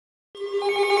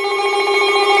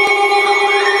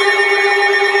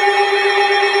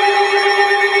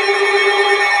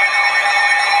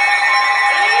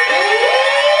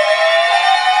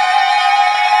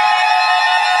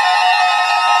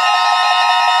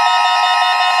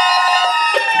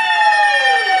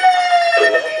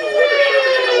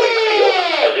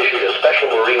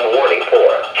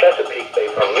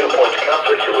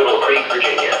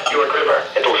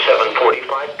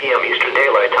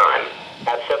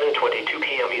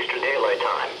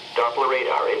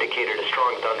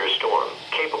strong thunderstorm,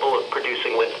 capable of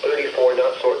producing winds 34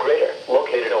 knots or greater,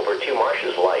 located over 2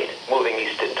 Marshes Light, moving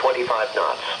east at 25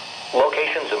 knots.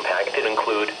 Locations impacted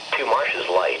include 2 Marshes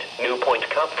Light, New Point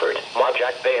Comfort,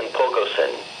 Majak Bay, and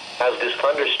Pogosin. As this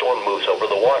thunderstorm moves over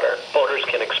the water, boaters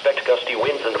can expect gusty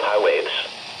winds and high waves.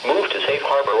 Move to safe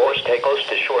harbor or stay close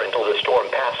to shore until the storm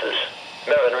passes.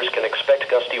 Mariners can expect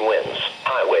gusty winds,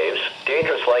 high waves,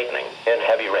 dangerous lightning, and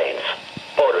heavy rains.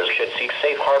 Boaters should seek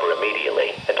safe harbor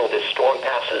immediately until this storm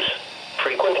passes.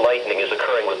 Frequent lightning is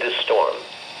occurring with this storm.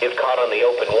 If caught on the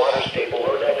open water, stay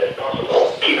below deck as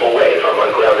possible. Keep away from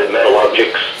ungrounded metal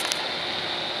objects.